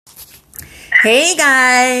Hey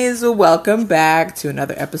guys, welcome back to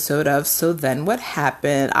another episode of So Then What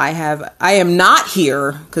Happened. I am not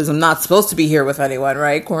here because I'm not supposed to be here with anyone,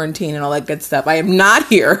 right? Quarantine and all that good stuff. I am not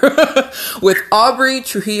here with Aubrey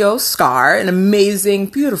Trujillo Scar, an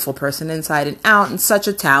amazing, beautiful person inside and out, and such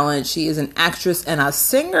a talent. She is an actress and a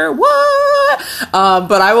singer. What?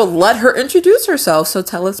 But I will let her introduce herself. So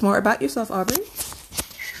tell us more about yourself, Aubrey.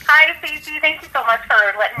 Hi, Stacey. Thank you so much for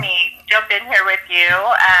letting me jump in here with you.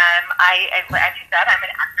 As you said, I'm an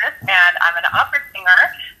actress and I'm an opera singer.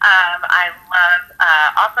 I love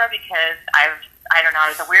opera because I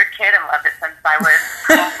was a weird kid and loved it since I was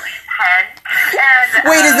probably 10. And,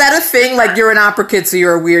 Wait, is that a thing? Like you're an opera kid, so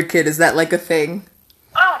you're a weird kid? Is that like a thing?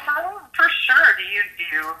 Oh, for sure. Do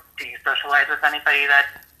you socialize with anybody that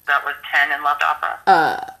was 10 and loved opera?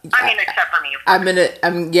 Except for me. I'm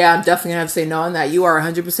definitely gonna have to say no on that. You are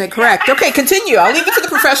 100% correct. Okay, continue. I'll leave it to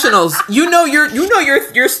the professionals. You know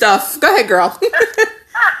your stuff. Go ahead, girl. You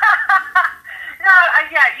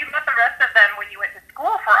met the rest of them when you went to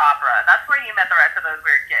school for opera. That's where you met the rest of those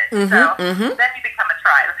weird kids. Then you become a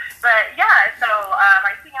tribe. But yeah,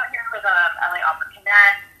 I sing out here with LA Opera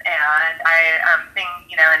Connect, and I sing,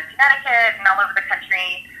 in Connecticut and all over the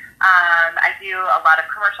country. I do a lot of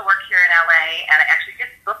commercial work here in LA, and I actually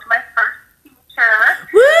just booked my first feature.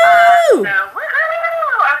 Woo!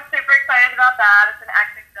 Woohoo! I'm super excited about that. It's an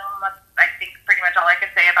action film. That's, I think, pretty much all I can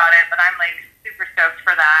say about it, but I'm, super stoked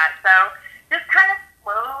for that. So just kind of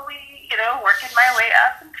slowly, working my way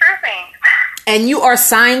up and through. And you are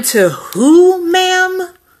signed to who,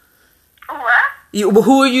 ma'am? What?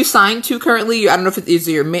 Who are you signed to currently? I don't know if it's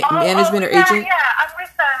your management or agent. Yeah, I'm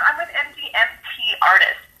with MGMT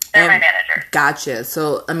Artists. They're my manager. Gotcha.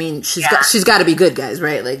 So, she's got to be good, guys,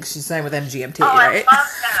 right? Like, she's signed with MGMT, right? I love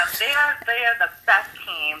them. They are the best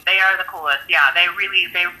team. They are the coolest. Yeah, they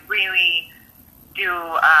really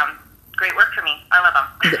do great work for me. I love them.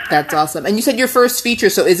 That's awesome. And you said your first feature,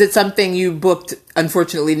 so is it something you booked,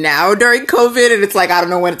 unfortunately, now during COVID, and it's like, I don't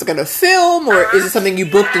know when it's going to film, or is it something you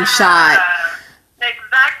booked and shot?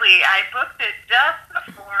 Exactly. I booked it just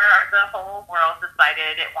before the whole world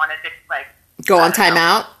decided it wanted to, go on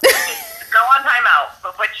timeout? Go on timeout,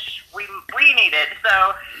 which we needed.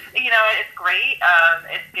 So, it's great.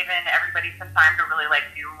 It's given everybody some time to really,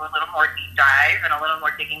 do a little more deep dive and a little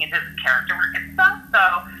more digging into the character work and stuff. So,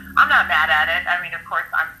 I'm not mad at it. I mean, of course,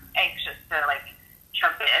 I'm anxious to,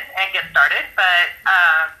 jump in and get started. But,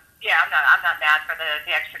 I'm not mad for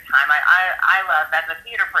the extra time. I love, as a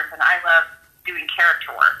theater person, I love doing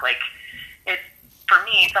character work. It's, for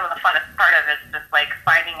me, some of the funnest part of it is just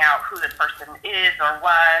finding out who this person is or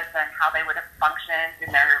was and how they would have functioned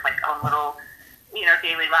in their own little,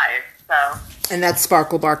 daily life. So. And that's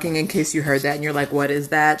Sparkle barking. In case you heard that and you're like, what is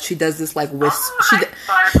that? She does this Sparkle.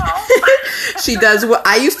 She does what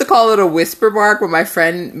I used to call it a whisper bark, but my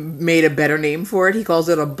friend made a better name for it. He calls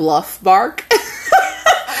it a bluff bark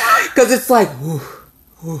because it's like, whoo,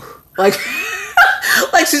 whoo, like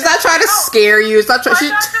she's not trying to scare you. It's not trying.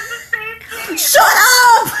 Shut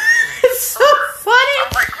up! It's so funny.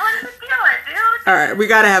 I'm like, what are you doing, dude? All right, we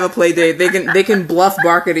gotta have a play date. They can bluff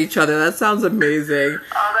bark at each other. That sounds amazing.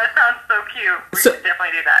 Oh, that sounds so cute. We should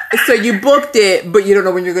definitely do that. So you booked it, but you don't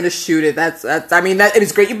know when you're going to shoot it. That it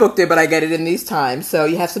is great you booked it, but I get it in these times. So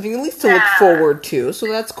you have something at least to look forward to. So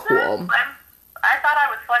that's cool. I thought I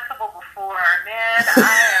was flexible before. Man, I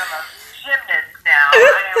am a gymnast now. I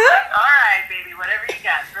am all right, baby, whatever you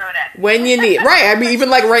got, throw it at me. When you need. Right. I mean, even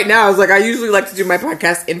right now, I was I usually like to do my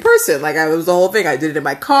podcast in person. It was the whole thing. I did it in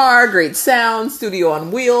my car, great sound, studio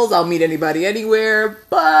on wheels. I'll meet anybody anywhere.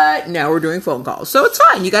 But now we're doing phone calls. So it's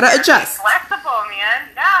fine. You got to adjust. Flexible, man.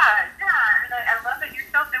 Yeah. I love that you're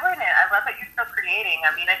still doing it. I love that you're still creating.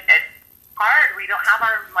 I mean, it's hard. We don't have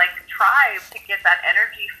our, tribe to get that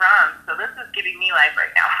energy from. So this is giving me life right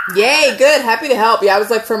now. Yay, good. Happy to help. Yeah, I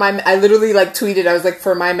was I literally tweeted, I was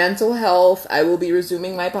for my mental health, I will be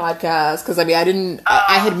resuming my podcast. Cause I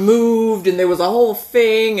had moved and there was a whole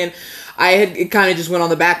thing and it kind of just went on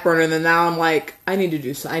the back burner. And then now I'm I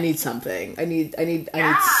need something. I need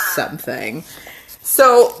something.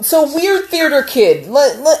 So weird theater kid.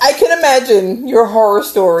 I can imagine your horror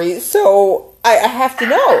story. So I have to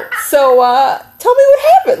know. So, tell me what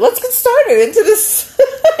happened. Let's get started into this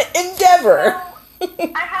endeavor.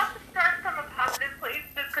 I have to start from a positive place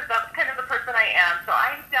just because that's kind of the person I am. So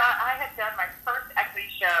I had done my first equity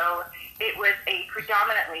show. It was a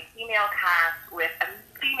predominantly female cast with a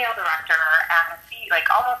female director and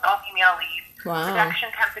almost all female leads. Wow.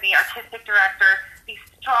 Production company, artistic director, these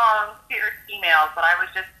strong, fierce females that I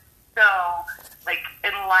was just so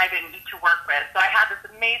enlivened to work with. So I had this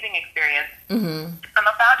amazing experience. Mm-hmm. I'm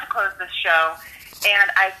about to close this show,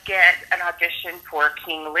 and I get an audition for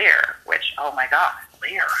King Lear, which, oh my God,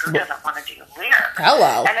 Lear, who doesn't want to do Lear?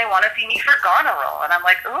 Hello. And they want to see me for Goneril, and I'm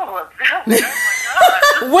like, oh my God.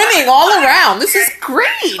 Winning all around. This is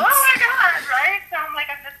great. Oh my God, right? So I'm like,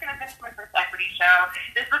 I'm just going to finish my first equity show.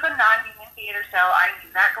 This was a non-union theater show. I knew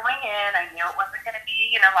that going in. I knew it wasn't going to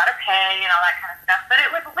be, a lot of pay and all that kind of stuff, but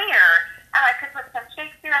it was Lear, and I could put some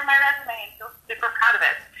Shakespeare on my resume and feel super proud of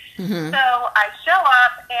it. Mm-hmm. So I show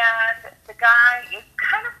up, and the guy is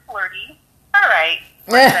kind of flirty. All right.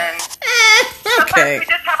 Listen. Okay. Sometimes we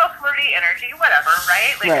just have a flirty energy, whatever,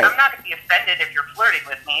 right? Like, Right. I'm not going to be offended if you're flirting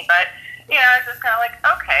with me, but, it's just kind of like,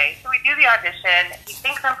 okay. So we do the audition. He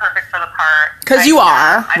thinks I'm perfect for the part. Because you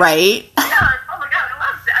are, right? Yeah. Oh, my God.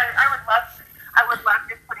 I would love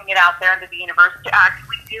just putting it out there into the universe to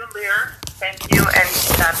actually do Lear. Thank you, and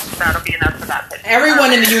that'll be enough for that.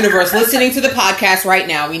 Everyone in the universe listening to the podcast right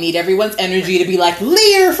now, we need everyone's energy to be like,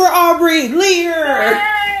 Lear for Aubrey, Lear!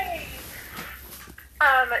 Yay!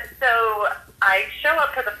 So I show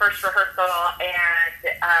up for the first rehearsal,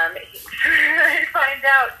 and I find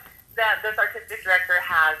out that this artistic director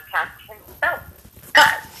has cast himself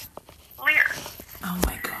as Lear. Oh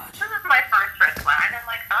my God. This is my first red flag. I'm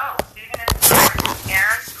like, oh, you're going to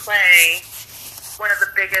and play one of the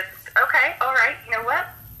biggest. Okay, all right, you know what?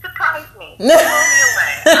 Surprise me. Blow me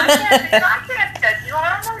away. I can't judge you.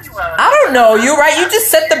 I don't know you well. I don't know you, right? You just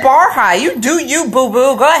set the bar high. You do you,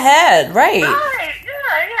 boo-boo. Go ahead, right?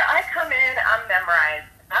 Right, yeah. I come in, I'm memorized.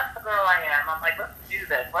 That's the girl I am. I'm like, let's do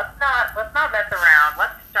this. Let's not mess around.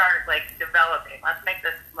 Let's start, developing. Let's make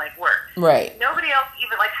this, work. Right. Nobody else,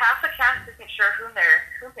 even, half the cast isn't sure whom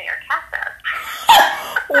they are cast as.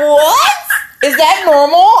 What? Is that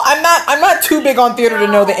normal? I'm not too big on theater to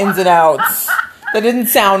know the ins and outs. That didn't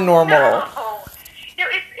sound normal. No.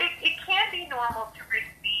 It can be normal to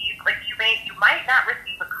receive, you might not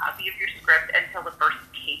receive a copy of your script until the first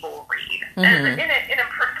table read, Mm-hmm. in a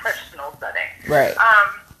professional setting. Right.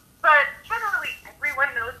 But generally,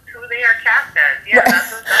 everyone knows who they are cast as. Yeah,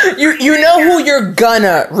 that's You know who you're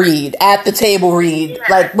gonna read at the table read.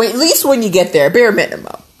 Yeah. At least when you get there, bare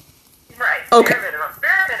minimum. Right. Okay. Bare minimum.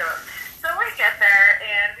 So we get there,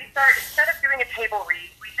 and we start, instead of doing a table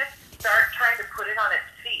read, we just start trying to put it on its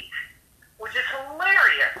feet, which is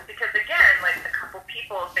hilarious, because again, a couple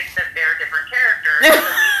people think that they're different characters.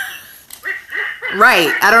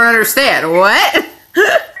 Right. I don't understand. What?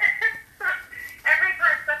 Every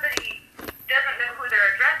time somebody doesn't know who they're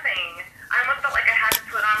addressing, I almost felt like I had to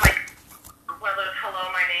put on, one of those, hello,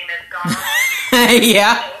 my name is Donald.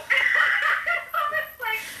 Yeah. It's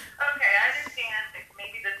like, okay, I understand.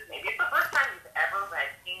 Maybe it's the first time you've ever read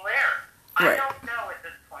King Lear. I Right. don't know at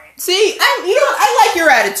this point. See, I like your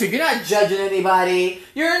attitude. You're not judging anybody.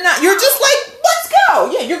 You're just like, let's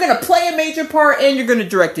go. Yeah, you're going to play a major part and you're going to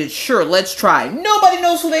direct it. Sure, let's try. Nobody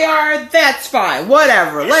knows who they are. That's fine.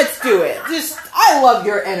 Whatever. Let's do it. I love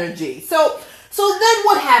your energy. So then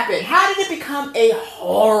what happened? How did it become a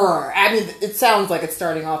horror? I mean, it sounds like it's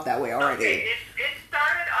starting off that way already. Okay, it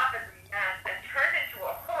started off as a mess and turned into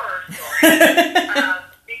a horror story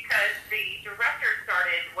because the director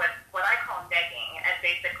started what I call negging, and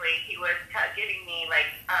basically he was giving me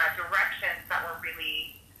directions that were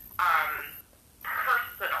really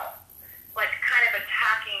personal, kind of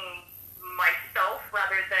attacking myself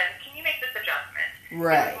rather than, can you make this adjustment?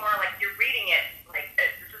 Right. It's more like you're reading it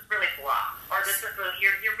this is really blah, or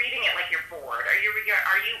you're reading it like you're bored. Are you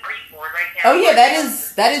bored right now? Oh yeah,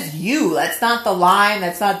 that is you. That's not the line.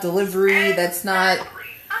 That's not delivery. That's not.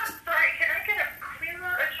 I'm sorry. Can I get a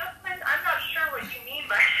clearer adjustment? I'm not sure what you mean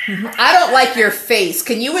by. I don't like your face.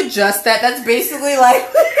 Can you adjust that? That's basically like.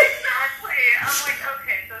 Exactly. I'm like,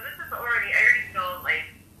 okay, so this is I already feel like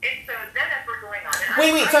it's so. Then as we're going on.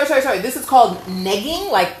 Wait. Sorry. This is called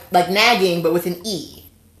negging, like nagging, but with an E.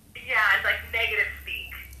 Yeah, it's like negative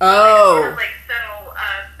speak. Oh.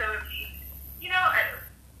 So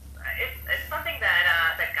if it's something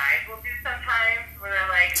that guys will do sometimes, where they're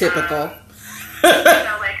like Typical. Those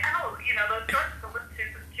shorts don't look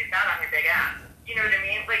too bad on your big ass. You know what I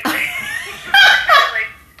mean?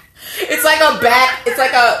 It's like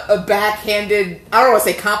a backhanded. I don't want to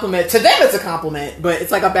say compliment. To them, it's a compliment, but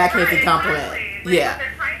it's like a backhanded compliment. Exactly. Yeah.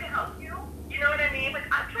 They're trying to help you. You know what I mean?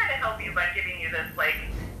 I'm trying to help you by giving you this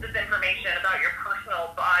information about your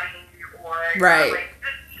personal body or Right.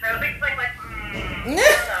 things like I don't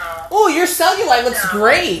know. Oh, your cellulite looks No.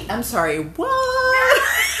 great. I'm sorry. What? Yeah,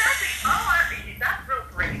 exactly. Oh, that's real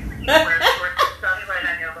great. Where's the cellulite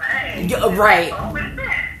on your leg? Yeah, right. Oh, what is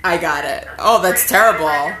that? I got it. Oh, that's terrible.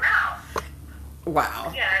 Right in your mouth.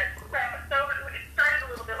 Wow. Yeah, so it started a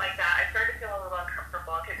little bit like that. I started feeling a little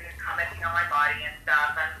uncomfortable because he was commenting on my body and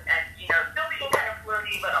stuff, and still being kind of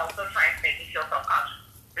also trying to make me feel self-conscious,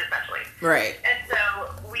 essentially. Right. And so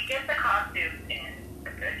we get the costumes in.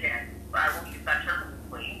 Again, I will use that term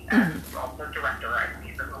loosely. Also, director, I will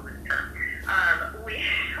use a loose term. We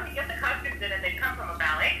get the costumes in, and they come from a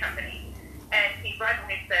ballet company. And he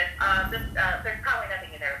randomly says, "There's probably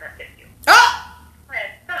nothing in there that fits you." Ah!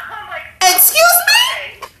 And so I'm like, Excuse me?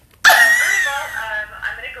 okay. Very well,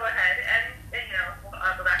 I'm going to go ahead and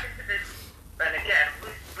go back into this, and again,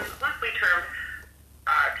 loosely termed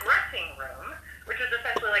dressing room, which is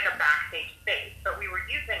essentially like a backstage space, but we were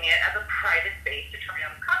using it as a private space to try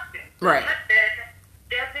on costumes. Right. It had been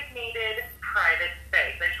designated private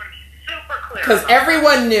space. I just want to be super clear. Because about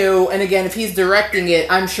everyone knew, and again, if he's directing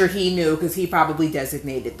it, I'm sure he knew because he probably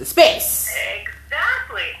designated the space.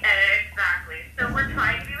 Exactly. So we're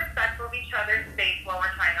trying to be respectful of each other's space while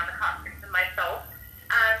we're trying on the costumes. And myself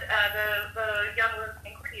and the young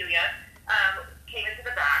woman, Cordelia, came into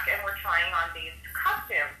the back and we're trying on these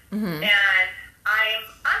costumes. Mm-hmm. And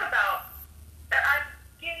I'm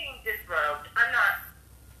getting disrobed. I'm not,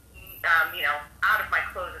 out of my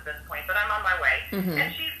clothes at this point, but I'm on my way. Mm-hmm. And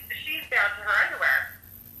she's down to her underwear.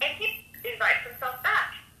 And he invites himself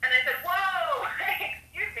back. And I said, whoa,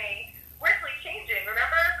 excuse me, we're actually changing.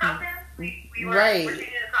 Remember costumes? We were changing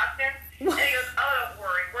the costumes. And he goes, oh, don't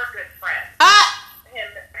worry, we're good friends.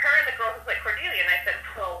 And her and the girl was like, Cordelia. And I said,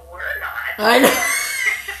 well, we're not. I know.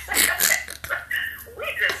 We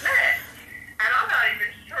just met. And I'm not even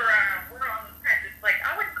sure we're on the friends. It's like,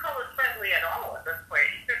 I wouldn't call us friendly at all at this point.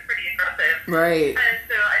 He's been pretty aggressive. Right. And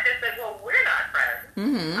so I just said, well, we're not friends.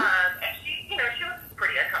 Mm-hmm. And she was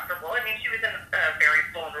pretty uncomfortable. I mean, she was in a very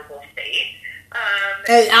vulnerable state.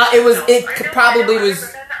 It probably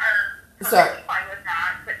was. Sorry. Fine with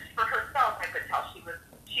that, but for herself, I could tell she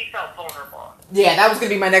felt vulnerable. Yeah, that was going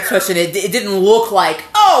to be my next question. It didn't look like,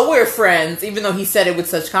 oh, we're friends, even though he said it with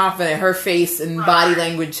such confidence. Her face and body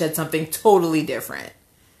language said something totally different.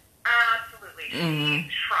 Absolutely. She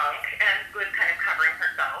shrunk and was kind of covering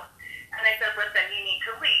herself. And I said, listen, you need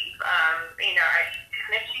to leave.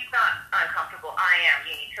 And if she's not uncomfortable, I am.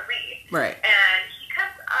 You need to leave. Right. And he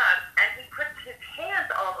comes up and he puts his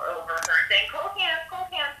hands all over her, saying, cold hands, cold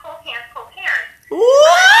hands, cold hands, cold hands.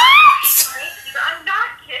 What? I'm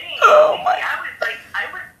not kidding. Oh, my. I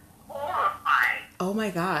was horrified. Oh, my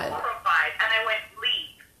God. Horrified. And I went,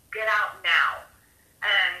 leave. Get out now.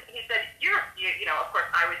 And he said, of course,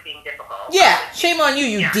 I was being difficult. Yeah, shame on you,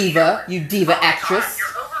 you diva. Sure. You diva actress. God,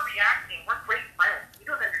 you're overreacting. We're great friends. You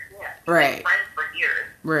don't understand. We've Right. been friends for years.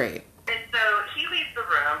 Right. And so he leaves the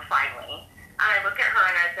room, finally. And I look at her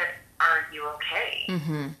and I said, are you okay?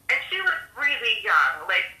 Mm-hmm. And she was really young.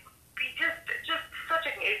 Like, just such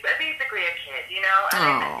basically a kid, And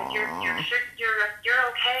I said, you're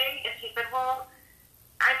okay? And she said, well,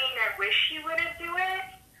 I mean, I wish you wouldn't do it,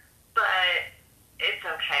 but it's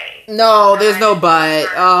okay. No, there's no but.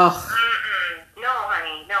 Oh. No,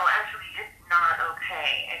 honey. No, actually, it's not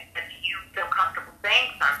okay. And if you feel comfortable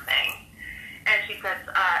saying something, and she says,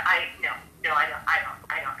 I don't.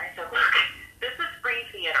 I said, look, this is free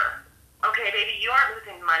theater. Okay, baby, you aren't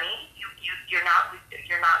losing money. You're not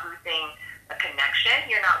losing a connection.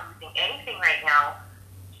 You're not losing anything right now.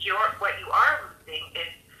 What you are losing is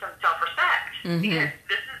some self-respect, because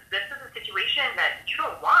this is a situation that you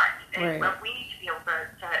don't want, and we need to be able to.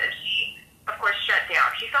 She, of course, shut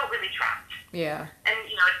down. She felt really trapped. Yeah. And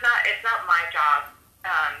it's not my job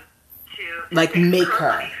to make her.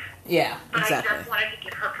 Life. Yeah, but exactly. I just wanted to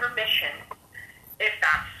give her permission if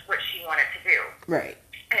that's what she wanted to do. Right.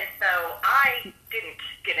 And so I didn't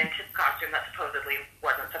get into the costume that supposedly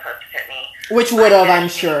wasn't supposed to fit me. Which would have, I'm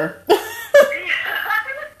sure. It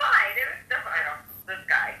was fine. It was this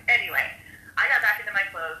guy. Anyway, I got back into my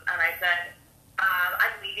clothes and I said,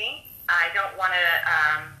 I'm leaving. I don't want to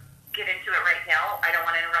get into it right now. I don't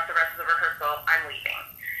want to interrupt the rest of the rehearsal. I'm leaving.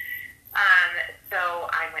 So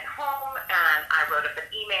I went home and I wrote up an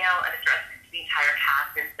email and addressed it to the entire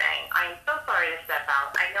cast and saying, I am so sorry to step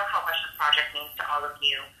out. I know how much this project means to all of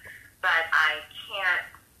you, but I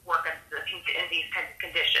can't work in these kinds of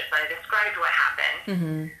conditions. I described what happened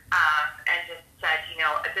and just said,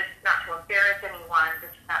 this is not to embarrass anyone.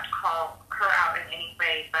 This is not to call her out in any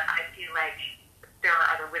way, but I feel like there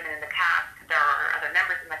are other women in the cast. There are other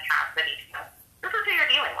members in the cast that need to know this is who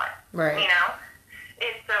you're dealing with. Right.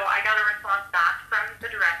 And so I got a response back from the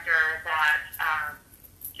director that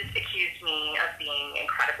just accused me of being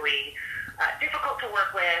incredibly difficult to work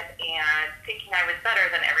with and thinking I was better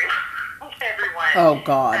than everyone. Oh,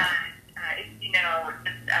 God.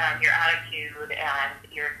 Your attitude and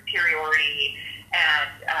your superiority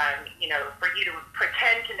and, for you to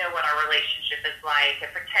pretend to know what our relationship is like and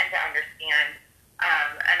pretend to understand.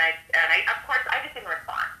 And I, of course, I just didn't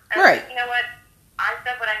respond. And Right. you know what? I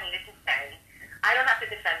said what I needed to say. I don't have to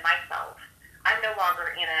defend myself. I'm no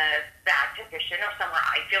longer in a bad position or somewhere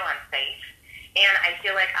I feel unsafe. And I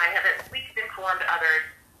feel like I have at least informed others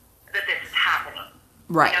that this is happening.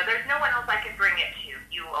 Right. You know, there's no one else I can bring it to.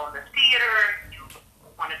 You own the theater, you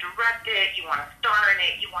want to direct it, you want to star in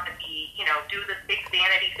it, you want to be, you know, do this big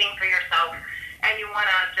vanity thing for yourself, and you want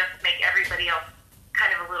to just make everybody else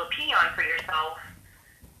kind of a little peon for yourself.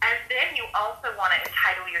 And then you also want to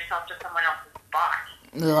entitle yourself to someone else's body.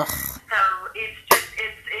 Ugh. So it's just,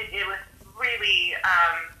 it was really,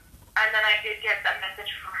 and then I did get a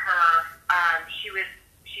message from her.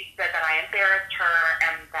 She said that I embarrassed her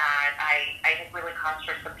and that I had really caused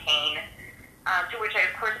her some pain, to which I,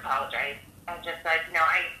 of course, apologized. I just said, no,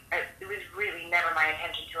 it was really never my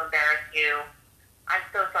intention to embarrass you. I'm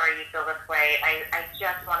so sorry you feel this way. I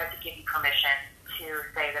just wanted to give you permission to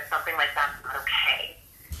say that something like that's not okay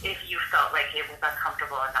if you felt like it was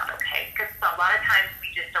uncomfortable and not okay. Because a lot of times we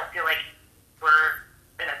just don't feel like we're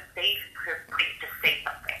in a safe place to say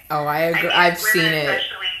something. Oh, I agree. I mean, I've seen it.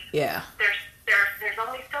 Yeah. There's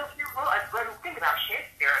only so few rules. When you think about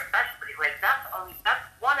Shakespeare, especially, like that's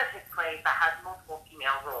one of his plays that has multiple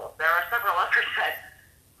female roles. There are several others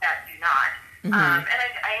that do not. Mm-hmm. And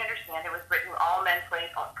I understand it was written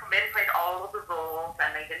men played all of the roles,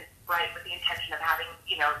 and they didn't write with the intention of having,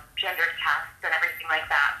 you know, gender tests and everything like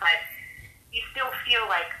that. But you still feel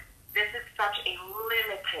like this is such a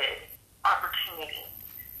limited opportunity.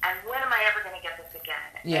 And when am I ever going to get this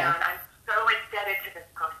again? Yeah. And I'm so indebted to this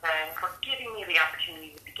person for giving me the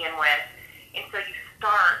opportunity to begin with. And so you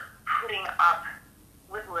start putting up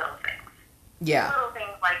with little things. Yeah. Little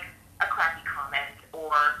things like a crappy comment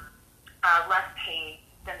or less pay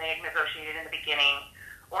than they had negotiated in the beginning,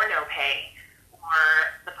 or no pay, or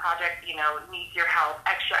the project, you know, needs your help,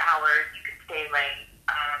 extra hours, you could stay late.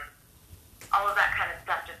 All of that kind of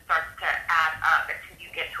stuff just starts to add up until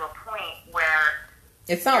you get to a point where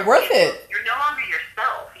it's not worth it. You're no longer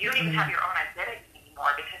yourself. You don't even have your own identity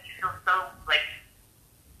anymore because you feel so, like,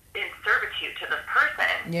 in servitude to this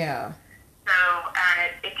person. Yeah. So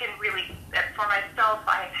it can really, for myself,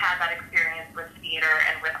 I've had that experience with theater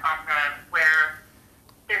and with opera where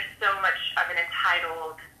there's so much of an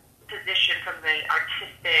entitled position from the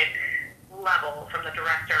artistic level, from the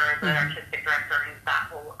director, the artistic director, and that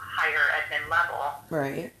whole higher admin level.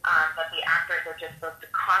 Right. But the actors are just supposed to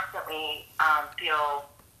constantly feel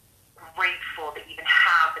grateful to even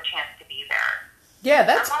have the chance to be there. Yeah,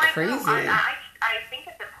 that's And crazy. I think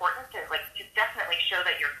it's important to definitely show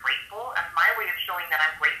that you're grateful. And my way of showing that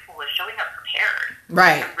I'm grateful is showing up prepared.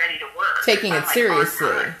 Right. I'm ready to work. Taking it I'm,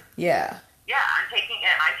 seriously. Yeah. Yeah, I'm taking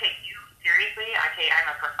it. I take you seriously. I'm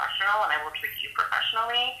a professional, and I will treat you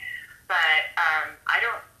professionally. But I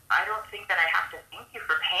don't think that I have to thank you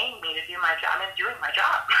for paying me to do my job. I'm doing my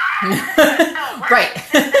job. Right.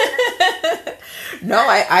 No,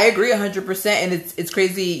 I agree 100%, and it's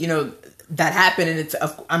crazy, you know, that happened, and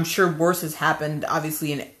I'm sure worse has happened,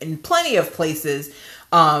 obviously, in plenty of places.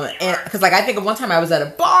 And because, like, I think of one time I was at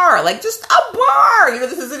a bar, like, just a bar, you know,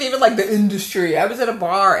 this isn't even like the industry. I was at a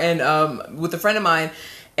bar and with a friend of mine,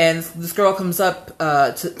 and this girl comes up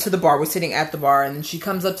to the bar. We're sitting at the bar, and she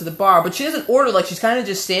comes up to the bar, but she doesn't order. Like, she's kind of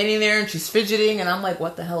just standing there, and she's fidgeting, and I'm like,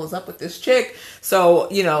 what the hell is up with this chick? So,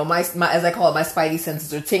 you know, my as I call it, my spidey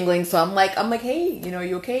senses are tingling. So I'm like, hey, you know,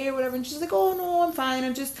 you okay or whatever? And she's like, oh no, I'm fine.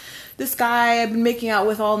 I'm just this guy I've been making out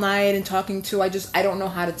with all night and talking to. I don't know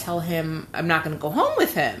how to tell him I'm not going to go home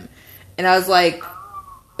with him. And I was like,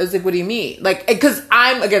 what do you mean? Like, because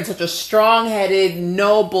I'm, again, such a strong-headed,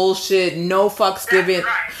 no bullshit, no fucks given.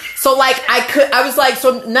 Right. So, like, I was like,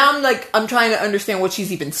 so now I'm trying to understand what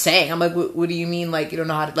she's even saying. I'm like, what do you mean? Like, you don't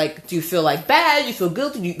know how to, like, do you feel, like, bad? You feel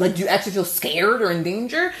guilty? Do you actually feel scared or in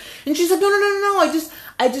danger? And she's like, no.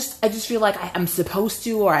 I just feel like I'm supposed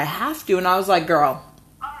to or I have to. And I was like, girl,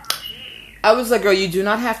 you do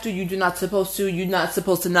not have to, you do not supposed to, you're not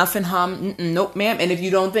supposed to nothing hum, nope, ma'am. And if you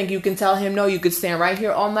don't think you can tell him no, you could stand right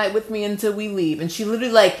here all night with me until we leave. And she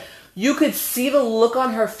literally, like, you could see the look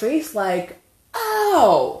on her face, like,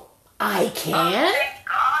 oh, I can? Oh, thank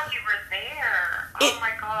God you were there. Oh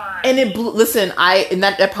my God. And it blew, listen, and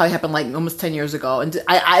that probably happened like almost 10 years ago. And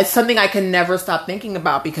it's something I can never stop thinking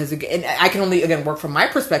about because, again, I can only, again, work from my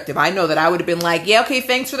perspective. I know that I would have been like, yeah, okay,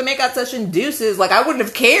 thanks for the makeout session, deuces. Like, I wouldn't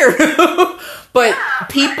have cared. But yeah,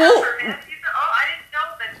 people... I didn't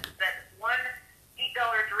know that one $8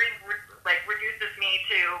 drink reduces me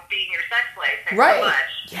to being your sex slave. Thanks right. so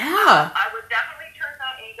much. Yeah. I would definitely turn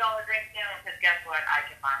that $8 drink down because guess what? I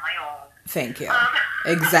can buy my own. Thank you.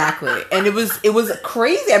 Exactly. And it was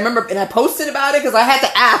crazy. I remember, and I posted about it because I had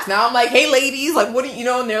to ask. Now I'm like, hey ladies, like what do you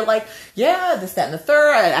know? And they're like, yeah, this, that, and the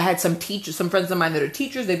third. I had some teachers, some friends of mine that are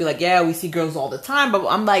teachers. They'd be like, yeah, we see girls all the time. But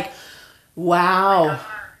I'm like, wow,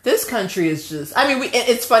 this country is just, I mean,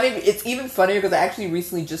 it's funny. It's even funnier because I actually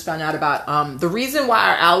recently just found out about the reason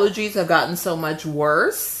why our allergies have gotten so much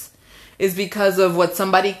worse is because of what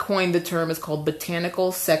somebody coined the term is called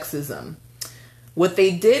botanical sexism. What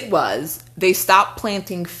they did was they stopped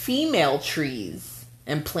planting female trees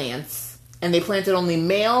and plants, and they planted only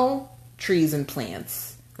male trees and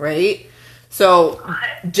plants, right? So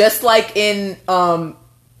just like in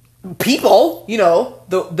people, you know,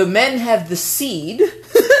 the men have the seed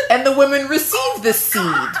and the women receive the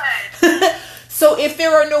seed. So if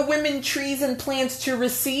there are no women trees and plants to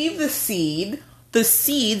receive the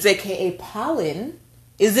seeds, aka pollen,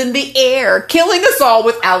 is in the air, killing us all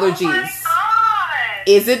with allergies.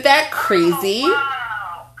 Isn't that crazy? Oh,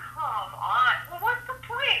 wow. Come on. Well, what's the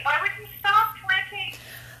point? Why would you stop planting?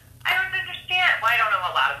 I don't understand. Well, I don't know a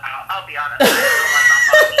lot about, I'll be honest. I don't know about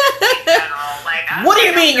botany in general. Like, What do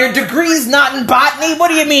you mean? Your degree's not in botany? What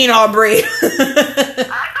do you mean, Aubrey? I don't know.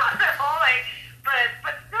 Like,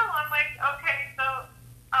 but still, I'm like, okay, so,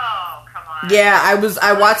 oh, come on. Yeah,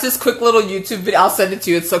 I watched this quick little YouTube video. I'll send it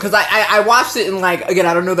to you. It's so because I watched it and like again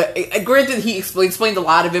I don't know that. Granted, he explained a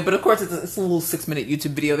lot of it, but of course it's a little 6-minute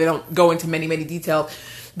YouTube video. They don't go into many details.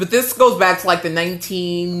 But this goes back to like the I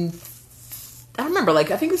don't remember,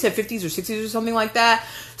 like I think they said 50s or 60s or something like that.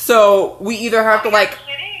 So we either have to like.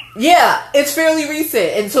 Yeah, it's fairly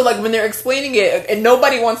recent. And so, like, when they're explaining it, and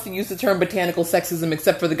nobody wants to use the term botanical sexism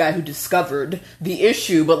except for the guy who discovered the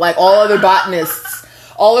issue, but, like, all other botanists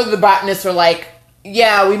are like,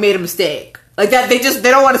 yeah, we made a mistake. Like, that, they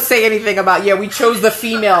don't want to say anything about, yeah, we chose the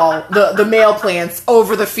female, the male plants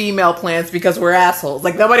over the female plants because we're assholes.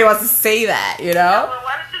 Like, nobody wants to say that, you know? Well,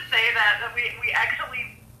 why don't you say that we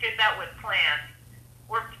actually did that with plants.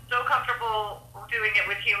 We're so comfortable doing it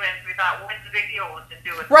with humans, we thought, well, what's the big deal? We'll just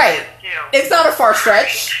do it with plants, too. It's not a far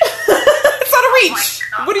stretch. It's not a reach.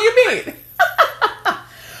 What do you mean?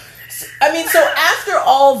 I mean, so after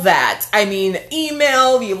all that, I mean,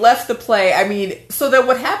 email, you left the play. I mean, so then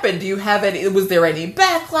what happened? Do you have any, was there any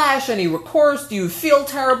backlash, any recourse? Do you feel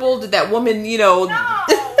terrible? Did that woman, you know... No,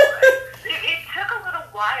 it took a little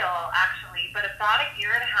while, actually, but about a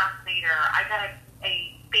year and a half later, I got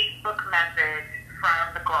a Facebook message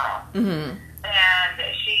from the girl. Mm-hmm. And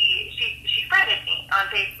she friended me on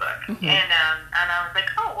Facebook, mm-hmm. and I was like,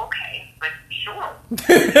 oh, okay, but sure, we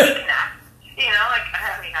connect. You know, like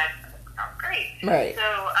I mean, that sounds great. Right. So,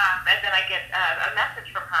 and then I get a message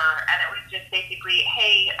from her, and it was just basically,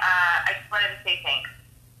 hey, I just wanted to say thanks.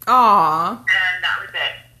 Aww. And that was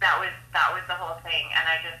it. That was the whole thing. And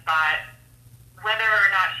I just thought, whether or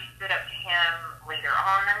not she stood up to him later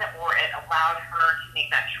on, or it allowed her to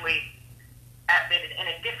make that choice in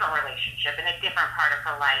a different relationship, in a different part of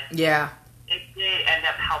her life. Yeah. It did end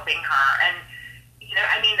up helping her. And, you know,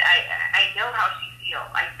 I mean, I know how she feels.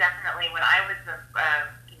 I definitely, when I was a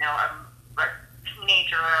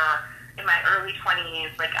teenager in my early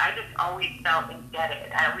 20s, like, I just always felt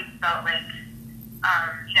indebted. I always felt like,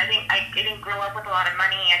 you know, I didn't grow up with a lot of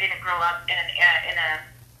money. I didn't grow up in a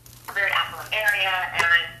very affluent area.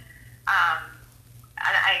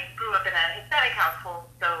 And I grew up in a Hispanic household,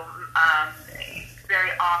 so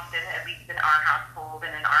very often, at least in our household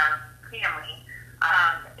and in our family,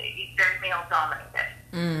 it's very male-dominated.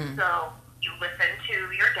 Mm. So you listen to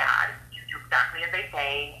your dad, you do exactly as they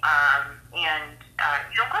say, and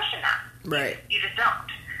you don't question that. Right. You just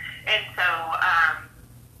don't. And so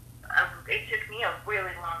it took me a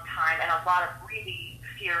really long time and a lot of really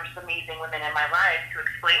fierce, amazing women in my life to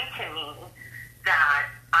explain to me that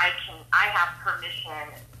I have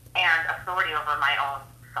permission and authority over my own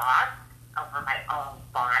thoughts, over my own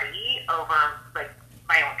body, over like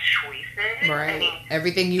my own choices. Right. I mean,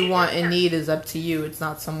 everything you want and need is up to you. It's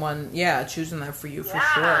not someone, choosing that for you for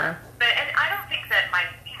sure. But and I don't think that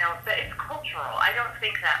that it's cultural. I don't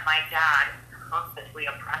think that my dad constantly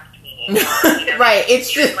oppressed me. Right.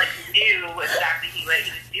 It's just like knew exactly what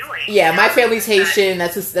he was doing. Yeah, my family's Haitian.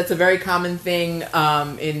 That's a very common thing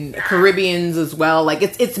in Caribbeans as well. Like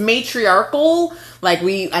it's matriarchal. Like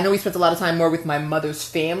I know we spent a lot of time more with my mother's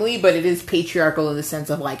family, but it is patriarchal in the sense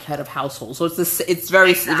of like head of household. So it's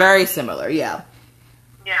very very similar. Yeah.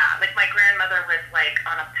 Yeah, like my grandmother was like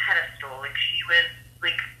on a pedestal. Like she was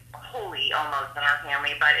like holy almost in our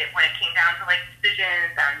family. But when it came down to like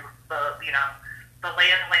decisions and the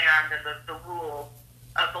lay of the land and the rule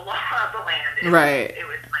of the law of the land. It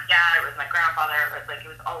was my dad, it was my grandfather, it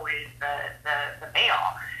was always the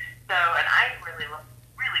male. So, and I'm really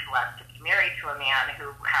blessed to be married to a man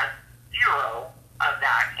who has zero of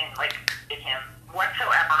that in him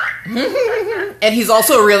whatsoever. And he's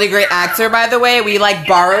also a really great actor, by the way. We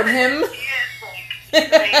borrowed him. He is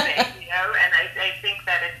amazing, and I think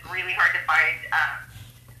that it's really hard to find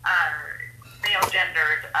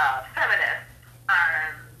male-gendered feminists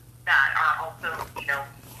that are also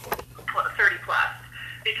 30 plus,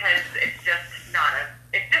 because it's just not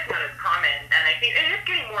as common, and I think it is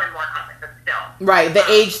getting more and more common, but still. Right, the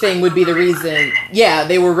age thing would be the reason. Yeah,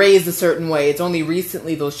 they were raised a certain way. It's only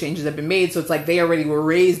recently those changes have been made, so it's like they already were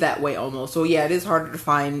raised that way almost. So yeah, it is harder to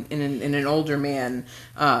find in an older man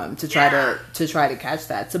to try to catch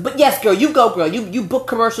that. So, but yes, girl, you go, girl. You book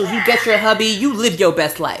commercials, you get your hubby, you live your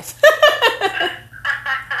best life.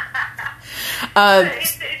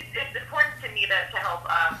 It's important to me to help,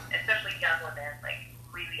 especially young women,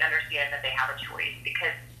 really understand that they have a choice,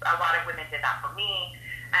 because a lot of women did that for me,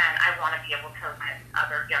 and I want to be able to let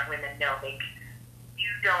other young women know, you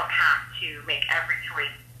don't have to make every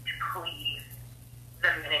choice to please the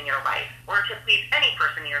men in your life, or to please any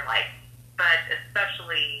person in your life, but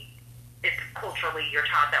especially if culturally you're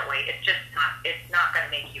taught that way, it's not going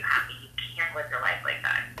to make you happy. You can't live your life like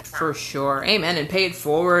that. So. For sure. Amen. And pay it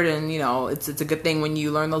forward. And, it's a good thing when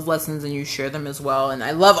you learn those lessons and you share them as well. And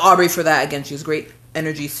I love Aubrey for that. Again, she's great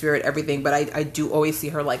energy, spirit, everything. But I do always see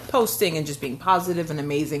her posting and just being positive and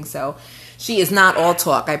amazing. So she is not all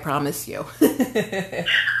talk, I promise you.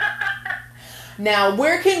 Now,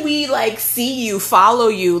 where can we see you, follow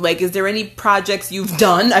you? Is there any projects you've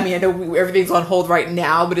done? I mean, I know everything's on hold right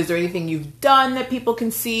now, but is there anything you've done that people can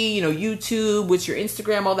see? YouTube, what's your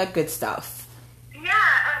Instagram, all that good stuff. Yeah,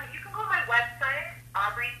 you can go to my website,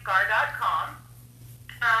 aubreyscar.com.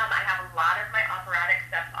 I have a lot of my operatic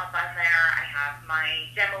stuff up on there. I have my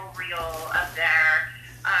demo reel up there.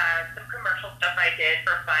 Some commercial stuff I did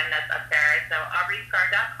for fun that's up there. So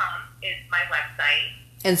aubreyscar.com is my website.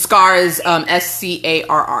 And Scar is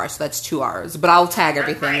SCARR, so that's 2 R's. But I'll tag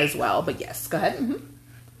everything as well. But yes, go ahead. Mm-hmm.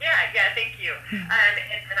 Yeah, thank you. And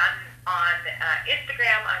then on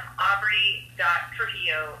Instagram, I'm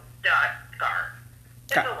aubrey.trujillo.scar.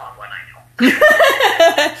 It's a long one, I know.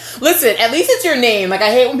 Listen, at least it's your name. I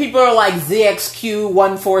hate when people are like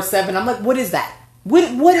ZXQ147. I'm like, what is that? What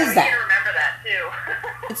is that? I need to remember that, too.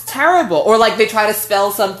 It's terrible. Or they try to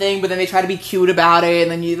spell something, but then they try to be cute about it,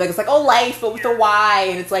 and then it's life, but with a Y,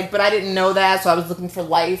 and it's but I didn't know that, so I was looking for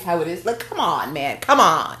life, how it is. Come on, man, come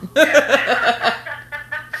on.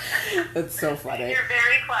 That's so funny. You're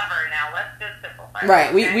very clever now. Let's just simplify.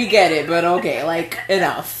 Right, we get it, but okay,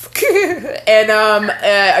 enough. And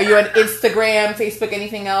are you on Instagram, Facebook,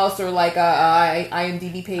 anything else, or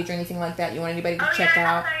IMDb page or anything like that? You want anybody to check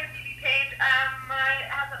out? I have an IMDb page. I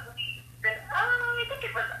haven't really been. I think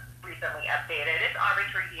it was recently updated. It's Aubrey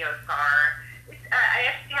Trujillo Scar. I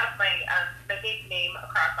actually have my maiden name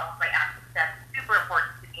across all of my acting steps. Super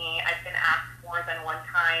important to me. I've been asked more than one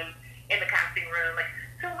time in the casting room,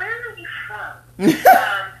 so where are you from?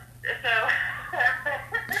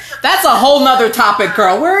 That's a whole nother topic,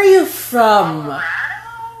 girl. Where are you from? Colorado?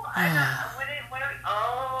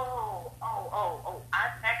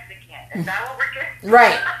 I'm Mexican. Is that what we're getting?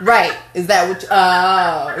 Right. Is that what?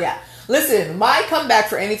 Oh, yeah. Listen, my comeback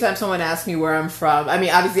for any time someone asks me where I'm from, I mean,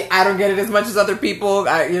 obviously I don't get it as much as other people,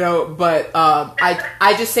 but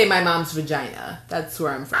I just say my mom's vagina. That's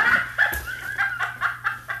where I'm from.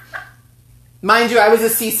 Mind you, I was a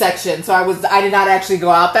C-section, so I did not actually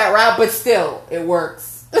go out that route, but still, it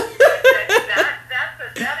works. That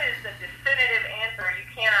is a definitive answer. You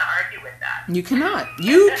cannot argue with that. You cannot.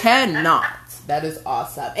 You cannot. That is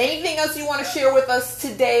awesome. Anything else you want to share with us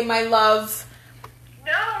today, my love?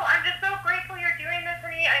 No, I'm just so grateful you're doing this for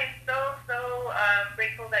me. I'm so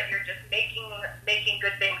grateful that you're just making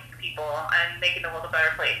good things for people and making the world a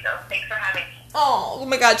better place. So thanks for having me. Oh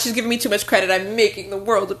my God, she's giving me too much credit. I'm making the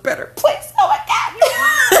world a better place. Oh my God.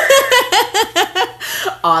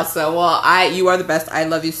 Awesome. Well, you are the best. I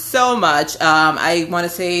love you so much. I want to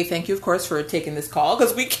say thank you, of course, for taking this call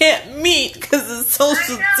because we can't meet because of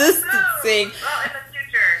social distancing. Well, in the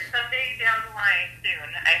future, someday down the line soon,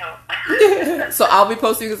 I hope. So I'll be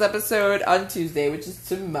posting this episode on Tuesday, which is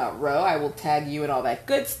tomorrow. I will tag you and all that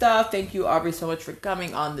good stuff. Thank you, Aubrey, so much for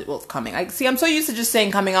coming on. Coming. I'm so used to just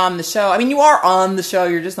saying coming on the show. I mean, you are on the show.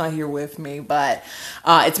 You're just not here with me, but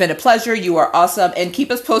it's been a pleasure. You are awesome, and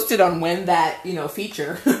keep us posted on when that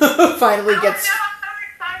feature finally gets. Oh, no, I'm so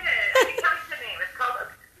excited. It comes to me. It's called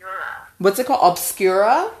Obscura. What's it called?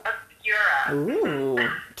 Obscura. Obscura. Ooh.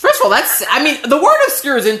 First of all, the word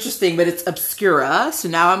obscura is interesting, but it's obscura. So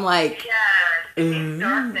now I'm like, yeah, it means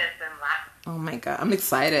darkness in Latin. Oh my god, I'm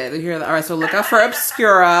excited to hear that. All right, so look out for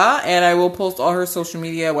Obscura, and I will post all her social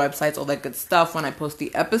media, websites, all that good stuff when I post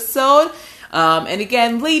the episode. And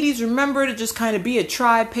again, ladies, remember to just kind of be a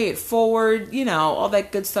tribe, pay it forward, you know, all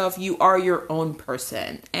that good stuff. You are your own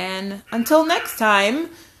person. And until next time,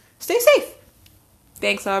 stay safe.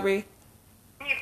 Thanks, Aubrey.